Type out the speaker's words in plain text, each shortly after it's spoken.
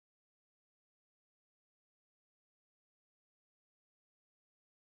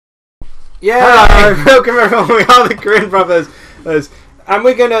Yeah, welcome everyone. We are the Grin Brothers, and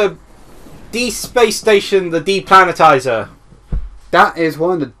we're gonna De-station the De-planetiser. That is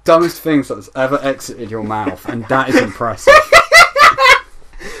one of the dumbest things that's ever exited your mouth, and that is impressive.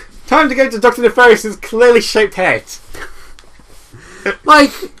 Time to go to Dr. Nefarious's clearly shaped head.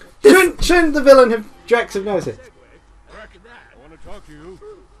 Like, shouldn't the villain have Drex have noticed? I want to talk to you.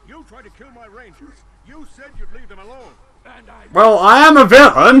 You tried to kill my rangers. You said you'd leave them alone. And well, I am a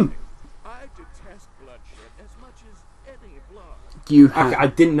villain. I detest bloodshed as much as any blood. You Okay, I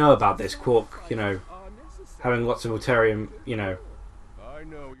didn't know about this Quark, you know, having lots of Altarium, you know. I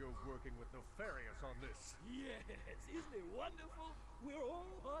know you're working with Nefarious on this. Yes, isn't it wonderful? We're all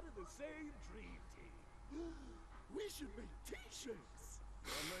part of the same dream team. We should make t-shirts.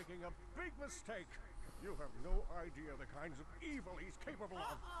 You're making a big mistake. You have no idea the kinds of evil he's capable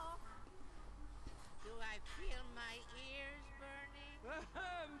of. Do I feel my ears burning?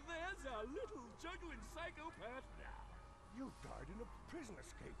 And there's our little juggling psychopath now. You died in a prison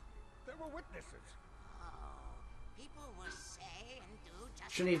escape. There were witnesses. Oh, people will say and do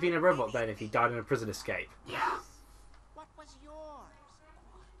just Shouldn't he have been a robot then if he died in a prison escape? Yeah. What was yours?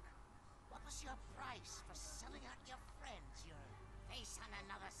 What was your price for selling out your friends? Your face on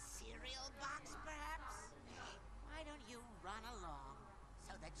another cereal box, perhaps? Why don't you run along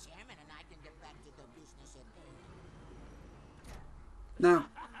so the chairman and I can get back to the business at hand? Now,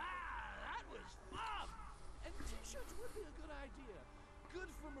 That was fun. And t-shirts would be a good idea. Good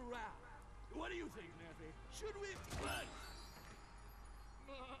for morale. What do you think, Nancy? Should we?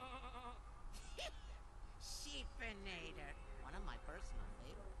 Sheepinator, one of my personal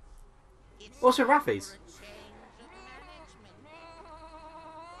favorites. It's Also time Raphie's. for a change of management.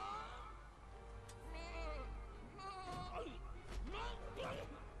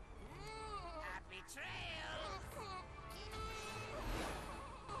 Happy trails.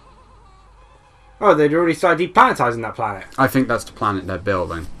 Oh, they'd already started de-planetizing that planet. I think that's the planet they're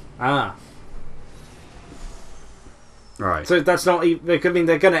building. Ah. Right. So that's not even... I mean,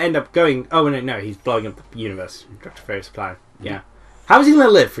 they're going to end up going... Oh, no, he's blowing up the universe. Dr. Ferris' plan. Yeah. How is he going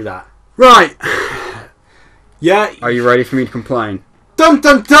to live through that? Right. Yeah. Are you ready for me to complain? Dun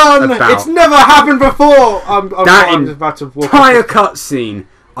dun dun! About- It's never happened before! I'm That about to walk entire off. cutscene,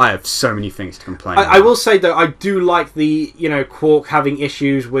 I have so many things to complain about. I will say, though, I do like the, you know, Quark having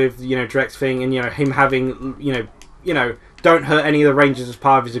issues with, you know, Drex thing and, you know, him having, you know, don't hurt any of the Rangers as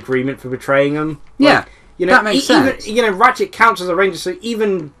part of his agreement for betraying them. Yeah. Like, you know, That makes sense. Even, you know, Ratchet counts as a Ranger, so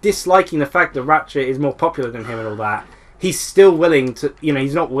even disliking the fact that Ratchet is more popular than him and all that, he's still willing to, you know,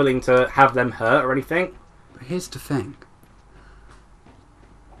 he's not willing to have them hurt or anything. But here's the thing.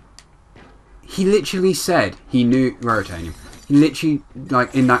 He literally said he knew Rotating. He literally,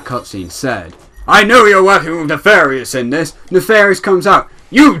 like, in that cutscene said, I know you're working with Nefarious in this. Nefarious comes out.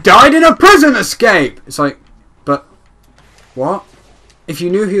 You died in a prison escape! It's like, but, what? If you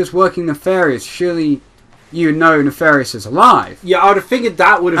knew he was working Nefarious, surely you would know Nefarious is alive. Yeah, I would have figured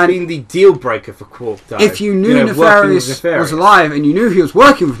that would have And been the deal breaker for Quark, though. If you knew know, working with Nefarious Nefarious was alive and you knew he was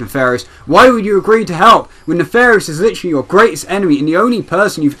working with Nefarious, why would you agree to help when Nefarious is literally your greatest enemy and the only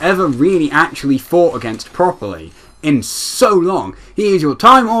person you've ever really actually fought against properly in so long? He is your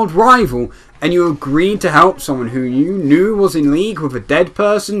time-old rival, and you agreed to help someone who you knew was in league with a dead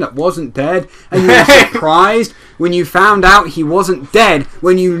person that wasn't dead, and you were surprised when you found out he wasn't dead,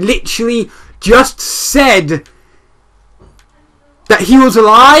 when you literally just said that he was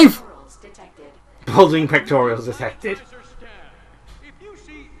alive? Baldwin pectorials detected. Officer Stan, if you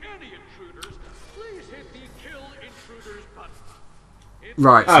see any intruders, please hit the kill intruders button. It's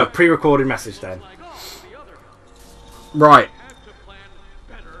Right, Oh, so, pre-recorded message then. like all the other guns. right. Have to plan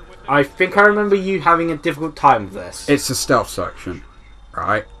better with I think I remember you having a difficult time with this. It's a stealth section,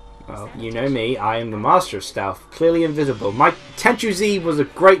 right? Well, you know me, I am the master of stealth, clearly invisible. My Tenchu Z was a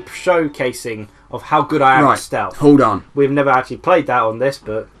great showcasing of how good I am Right, at stealth. hold on. We've never actually played that on this,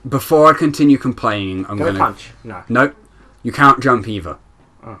 but... Before I continue complaining, I'm Can I gonna... punch? No. Nope. You can't jump either.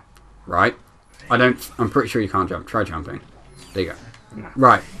 Oh. Right? I'm pretty sure you can't jump. Try jumping. There you go. No.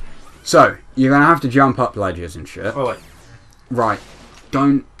 Right. So, you're gonna have to jump up ledges and shit. Oh, wait. Right.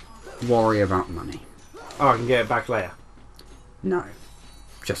 Don't worry about money. Oh, I can get it back later. No.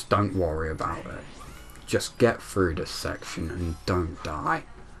 Just don't worry about it. Just get through this section and don't die.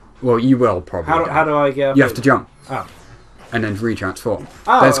 Well, you will probably die. How do I get up You have to jump. Oh. And then retransform.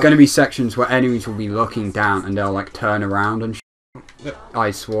 Oh, There's okay. going to be sections where enemies will be looking down and they'll like turn around and Yep. I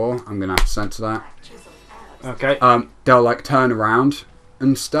swore. I'm going to have to censor that. Okay. They'll like turn around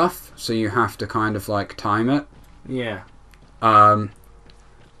and stuff, so you have to kind of like time it. Yeah.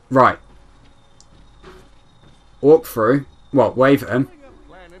 Right. Walk through. Well, wave at him.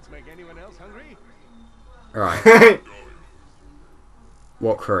 planets make anyone else Right.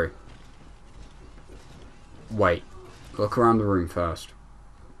 What crew? Wait. Look around the room first.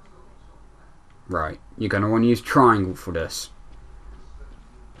 Right. You're going to want to use triangle for this.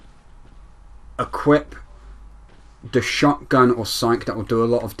 Equip the shotgun or psych that will do a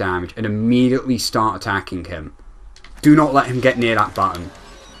lot of damage and immediately start attacking him. Do not let him get near that button.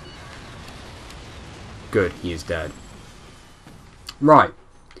 Good, he is dead. Right.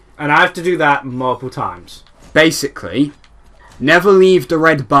 And I have to do that multiple times. Basically, never leave the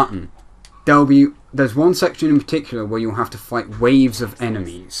red button. There's one section in particular where you'll have to fight waves of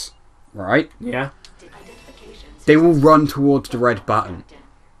enemies. Right? Yeah. They will run towards the red button.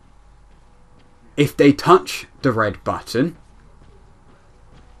 If they touch the red button,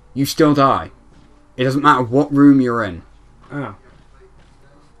 you still die. It doesn't matter what room you're in. Oh.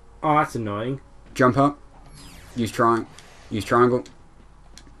 Oh, that's annoying. Jump up. Use triangle. Use triangle.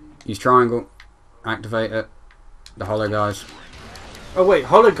 Use triangle. Activate it. The hollow guys. Oh wait,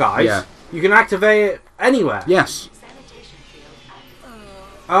 hollow guys? Yeah. You can activate it anywhere? Yes.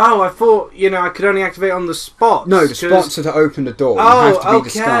 Oh, I thought, I could only activate on the spots. No, the spots are to open the door. Oh, you have to be okay.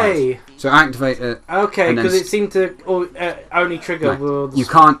 disguised. So activate it. Okay, because it seemed to only trigger... No, you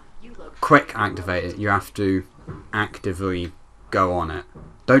can't quick activate it. You have to actively go on it.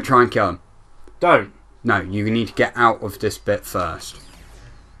 Don't try and kill him. Don't? No, you need to get out of this bit first.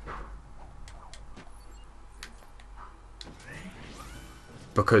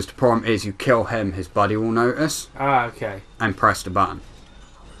 Because the problem is you kill him, his buddy will notice. Ah, okay. And press the button.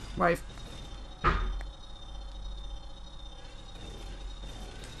 Wave. I'm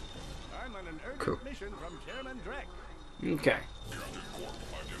on an urgent Cool. mission from Chairman Drek. Okay.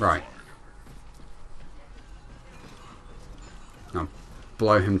 Right. Now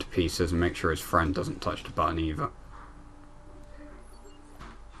blow him to pieces and make sure his friend doesn't touch the button either.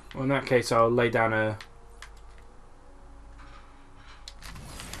 Well, in that case, I'll lay down a...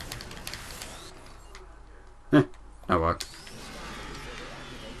 That worked.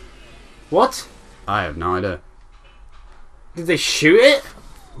 What? I have no idea. Did they shoot it?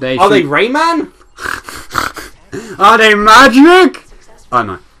 Are they Rayman? Are they magic?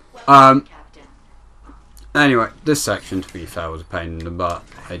 Oh no. Anyway, this section, to be fair, was a pain in the butt.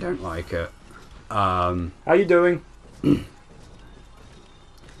 I don't like it. How you doing?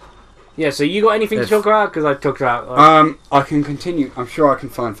 Yeah, so you got anything to If- talk about? Because I talked about... I can continue. I'm sure I can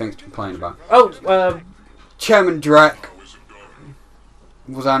find things to complain about. Oh, Chairman Drek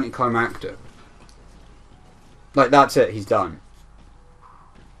was anticlimactic. Like, that's it, he's done.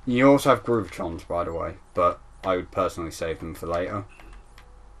 You also have Groovatrons, by the way, but I would personally save them for later.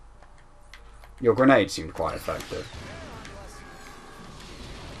 Your grenade seemed quite effective.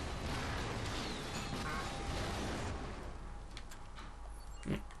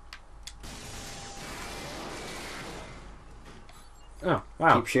 oh,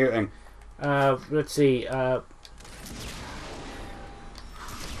 wow. Keep shooting. Let's see.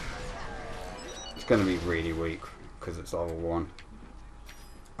 It's going to be really weak because it's level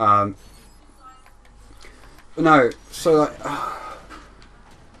 1. No, so like,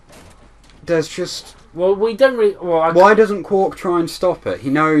 there's just... Well, we don't really... Well, Why doesn't Quark try and stop it? He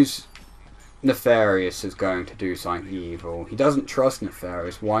knows Nefarious is going to do something evil. He doesn't trust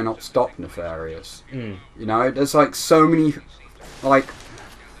Nefarious. Why not stop Nefarious? You know, there's like so many like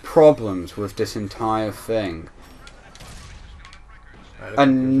problems with this entire thing.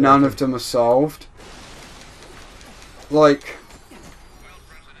 And none of them are solved. Like,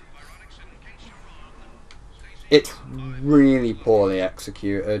 it's really poorly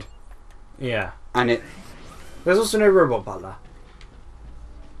executed. Yeah. And it... There's also no robot butler.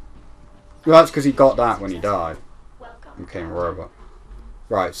 Well, that's because he got that when he died. Became a robot.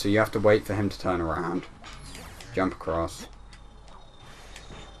 Right, so you have to wait for him to turn around. Jump across.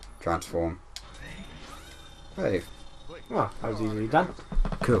 Transform. Wave. Oh, that was easily done.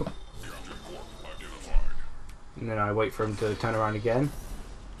 Cool. And then I wait for him to turn around again.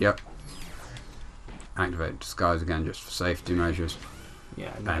 Yep. Activate disguise again just for safety measures.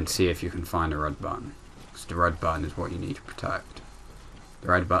 Yeah. And see if you can find a red button. Because the red button is what you need to protect. The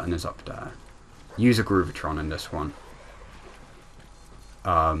red button is up there. Use a Groovatron in this one.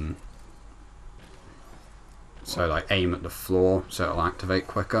 So like aim at the floor so it'll activate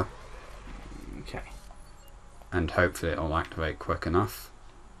quicker. Okay. And hopefully it'll activate quick enough.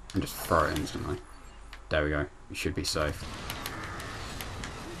 And just throw it instantly. There we go. You should be safe.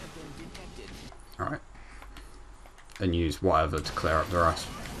 Alright. And use whatever to clear up the rest.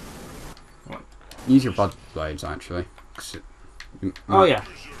 What? Use your Bud Blades actually. 'Cause Oh yeah.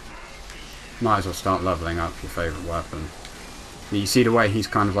 Might as well start leveling up your favourite weapon. You see the way he's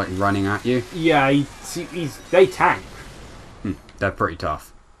kind of like running at you? Yeah, they tank. They're pretty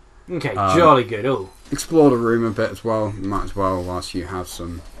tough. Okay, jolly good. Oh, Explore the room a bit as well. You might as well whilst you have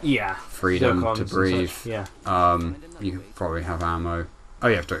some yeah, freedom Zircons to and breathe. such, yeah. You probably have ammo. Oh,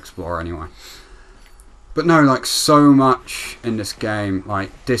 you have to explore anyway. But no, like so much in this game, like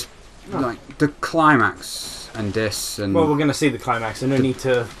this, like the climax and this, and Well, we're gonna see the climax, and no need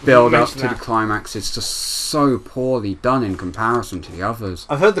to build up mention to the that. climax. It's just so poorly done in comparison to the others.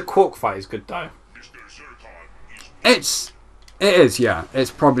 I've heard the Quark fight is good though. It is, yeah. It's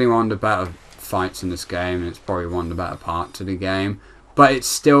probably one of the better fights in this game, and it's probably one of the better parts of the game. But it's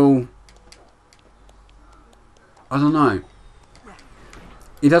still, I don't know.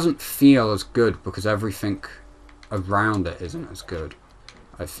 It doesn't feel as good because everything around it isn't as good.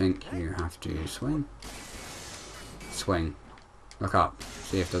 I think you have to swing. Swing. Look up.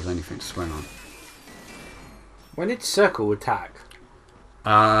 See if there's anything to swing on. When did Circle attack?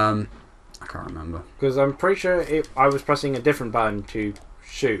 I can't remember. Because I'm pretty sure I was pressing a different button to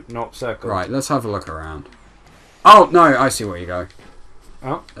shoot, not Circle. Right, let's have a look around. Oh, no, I see where you go.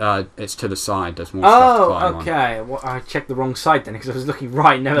 Oh. It's to the side. There's more stuff to climb on. Okay. Well, I checked the wrong side then because I was looking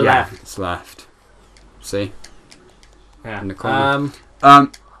right, never Yeah, left. it's left. See? Yeah. In the corner.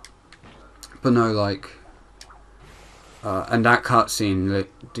 But no, like, and that cutscene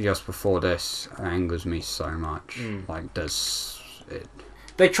just before this angers me so much. Like,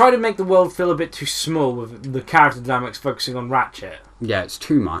 They try to make the world feel a bit too small with the character dynamics focusing on Ratchet. Yeah, it's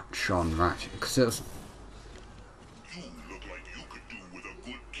too much on Ratchet because it's You look like you could do with a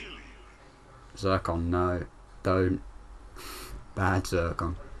good killing. Zircon. No, don't. Bad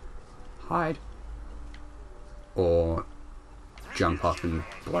Zircon. Hide. Or jump up and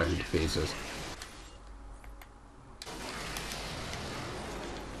blow into pieces.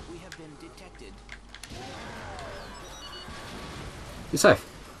 We have been detected. You're safe.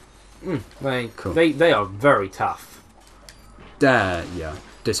 Cool. They are very tough. Yeah.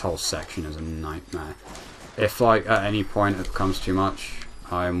 This whole section is a nightmare. If like at any point it becomes too much,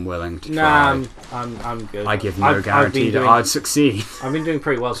 I'm willing to try. Nah, I'm good. I give no guarantee that I'd succeed. I've been doing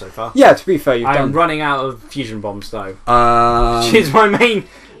pretty well so far. Yeah, to be fair, you've I'm done. running out of fusion bombs though. Um, Which is my main,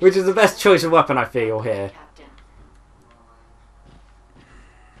 which is the best choice of weapon I feel here.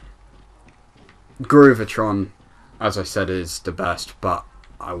 Groovatron, as I said, is the best, but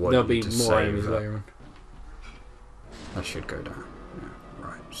I want There'll be to more save enemies it. later on. That should go down. Yeah,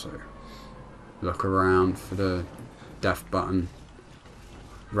 right, so look around for the death button.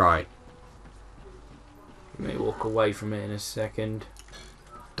 Right. May walk away from it in a second.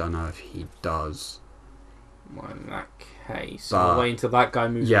 Don't know if he does. Well, in that case, But- I'll wait until that guy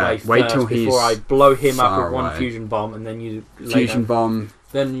moves yeah, away wait first till before he's I blow him up far with one away. fusion bomb, and then you Fusion bomb,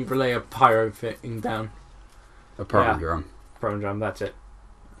 then you relay a pyro thing down. a program. Prone drum, that's it.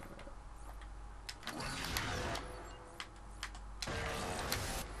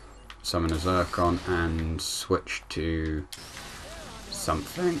 Summon a Zircon and switch to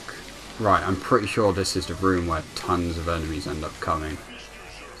something. Right, I'm pretty sure this is the room where tons of enemies end up coming.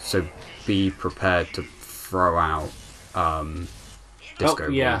 So be prepared to throw out disco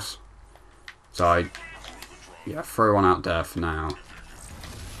yeah. balls. So throw one out there for now.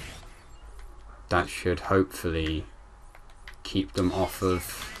 That should hopefully keep them off of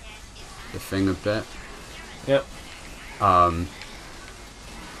the thing a bit. Yep.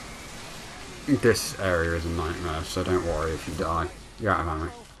 This area is a nightmare, so don't worry if you die. You're out of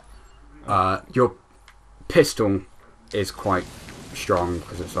ammo. Your pistol is quite strong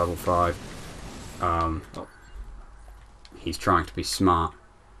because it's level 5. He's trying to be smart.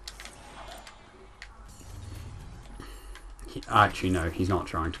 Actually, no, he's not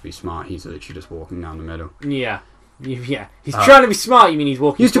trying to be smart. He's literally just walking down the middle. Yeah. Yeah. He's trying to be smart, you mean he's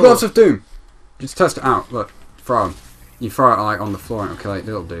walking Use the forward. Gloves of Doom! Just test it out. Look, throw him. You throw it like on the floor and it'll kill 8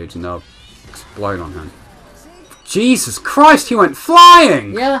 little dudes and they'll explode on him. Jesus Christ, he went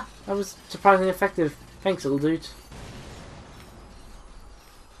flying! Yeah, that was surprisingly effective. Thanks, little dudes.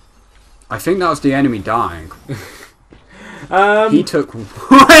 I think that was the enemy dying. He He took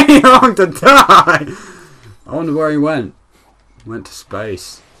way long to die! I wonder where he went. Went to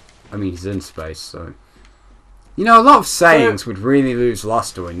space. I mean, he's in space, so... You know, a lot of sayings would really lose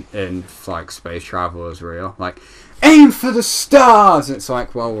luster in like, space travel as real. Like, aim for the stars! It's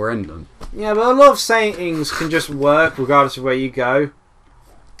like, well, we're in them. Yeah, but a lot of sayings can just work regardless of where you go.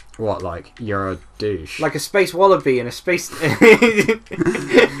 What, like, you're a douche? Like a space wallaby and a space... Look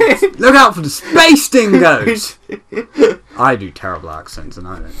out for the space dingoes! I do terrible accents and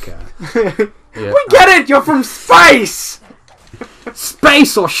I don't care. Yeah. We get it! You're from space!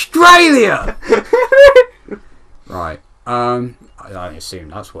 Space Australia! Right. I assume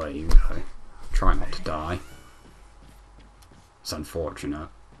that's where you go. Try not to die. It's unfortunate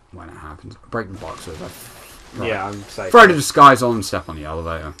when it happens. Break the boxes. Right. Yeah, I'm safe. Throw the disguise on and step on the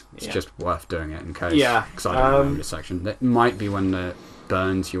elevator. It's Yeah. just worth doing it in case. Yeah, Because I don't remember this section. It might be when it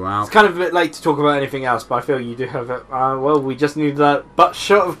burns you out. It's kind of a bit late to talk about anything else, but I feel you do have it. Well, we just need that butt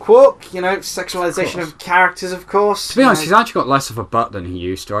shot of Quark, you know, sexualization of characters, of course. To be honest, he's actually got less of a butt than he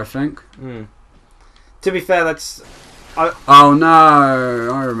used to, I think. To be fair, that's... Oh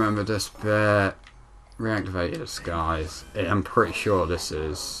no, I remember this bit. Reactivate your disguise. I'm pretty sure this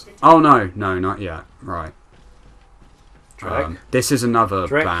is... Oh no, not yet. Right. Drek. This is another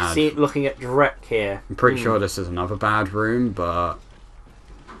Drek, bad... looking at Drek here. I'm pretty sure this is another bad room, but...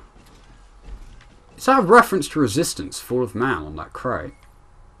 Is that a reference to Resistance, Fall of Man on that crate?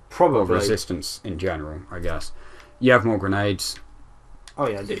 Probably. Or Resistance in general, I guess. You have more grenades. Oh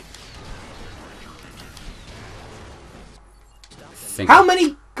yeah, I do. How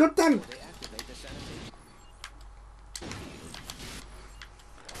many goddamn...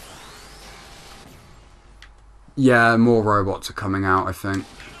 Yeah, more robots are coming out, I think.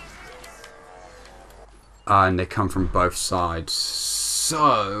 And they come from both sides.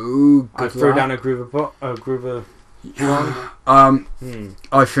 So... I threw down a Groover...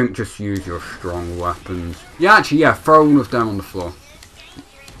 I think just use your strong weapons. Yeah, actually, yeah, throw all of them on the floor.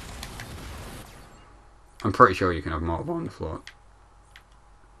 I'm pretty sure you can have multiple on the floor.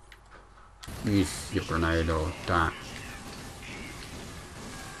 Use your grenade or that.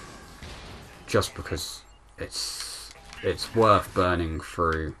 Just because it's worth burning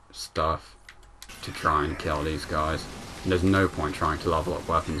through stuff to try and kill these guys. And there's no point trying to level up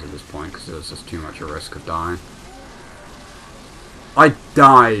weapons at this point because there's just too much a risk of dying. I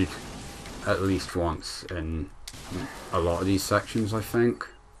died at least once in a lot of these sections, I think.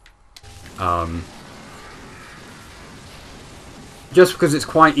 Just because it's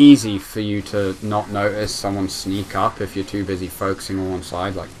quite easy for you to not notice someone sneak up if you're too busy focusing on one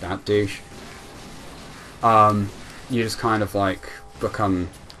side, like that douche. You just kind of like become...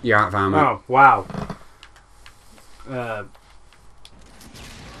 You're out of ammo. Oh, wow.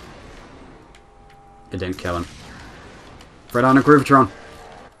 It didn't kill him. Throw down a Groovatron.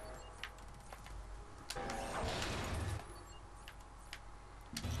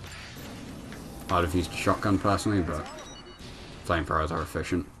 I'd have used a shotgun personally, but flamethrowers are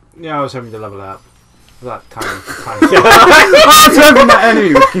efficient. Yeah, I was hoping to level it up. That tiny. I was hoping that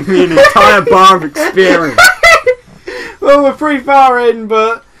enemy would give me an entire bar of experience. Well, we're pretty far in,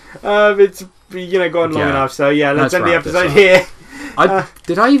 but it's gone long enough. So yeah, let's end the episode here.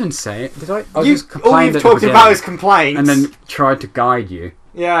 Did I even say it? Did I? All you've talked about is complaints, and then tried to guide you.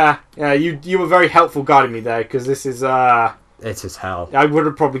 Yeah. You were very helpful guiding me there because this is It is hell. I would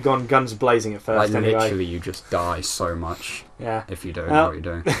have probably gone guns blazing at first. Like anyway. literally, you just die so much. Yeah. If you don't know what you're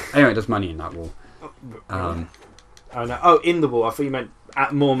doing. Anyway, there's money in that wall. Oh no! Oh, in the wall. I thought you meant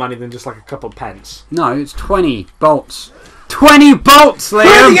more money than just like a couple of pence. No, it's 20 bolts. 20 bolts, Liam!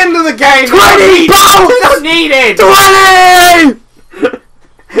 We're at the end of the game! 20 bolts! We don't need it! 20!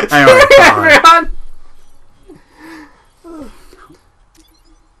 Anyway, everyone!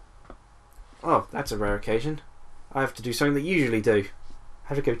 Oh, that's a rare occasion. I have to do something that you usually do. I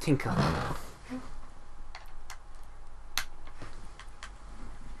have to go tinker.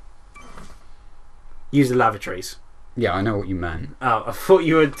 Use the lavatories. Yeah, I know what you meant. Oh, I thought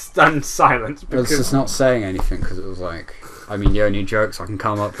you had done silence. I was just not saying anything because it was like... I mean, the only jokes I can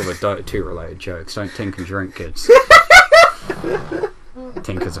come up with are Dota 2 related jokes. Don't think and drink, kids.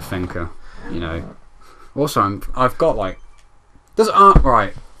 Tinker's a thinker, you know. Also, I've got like... Does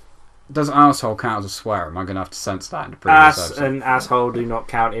arsehole count as a swear? Am I going to have to censor that in the previous Ass episode? and asshole do not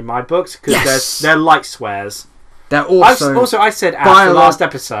count in my books because they're light swears. They're also... I said ass the last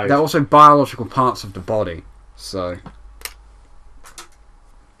episode. They're also biological parts of the body, so...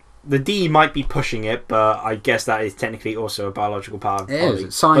 The D might be pushing it, but I guess that is technically also a biological part of the body.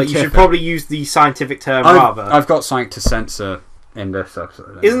 It's scientific. But you should probably use the scientific term rather. I've got something to censor in this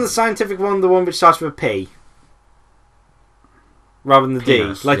episode. Isn't the scientific one the one which starts with a P? Rather than the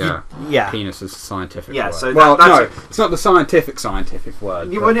Penis, D? Like yeah. Penis is a scientific word. So no, it's not the scientific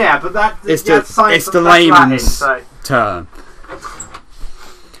word. But it's the layman's term.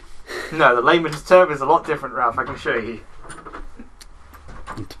 No, the layman's term is a lot different, Ralph. I can show you.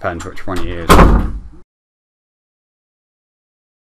 It depends which one you use.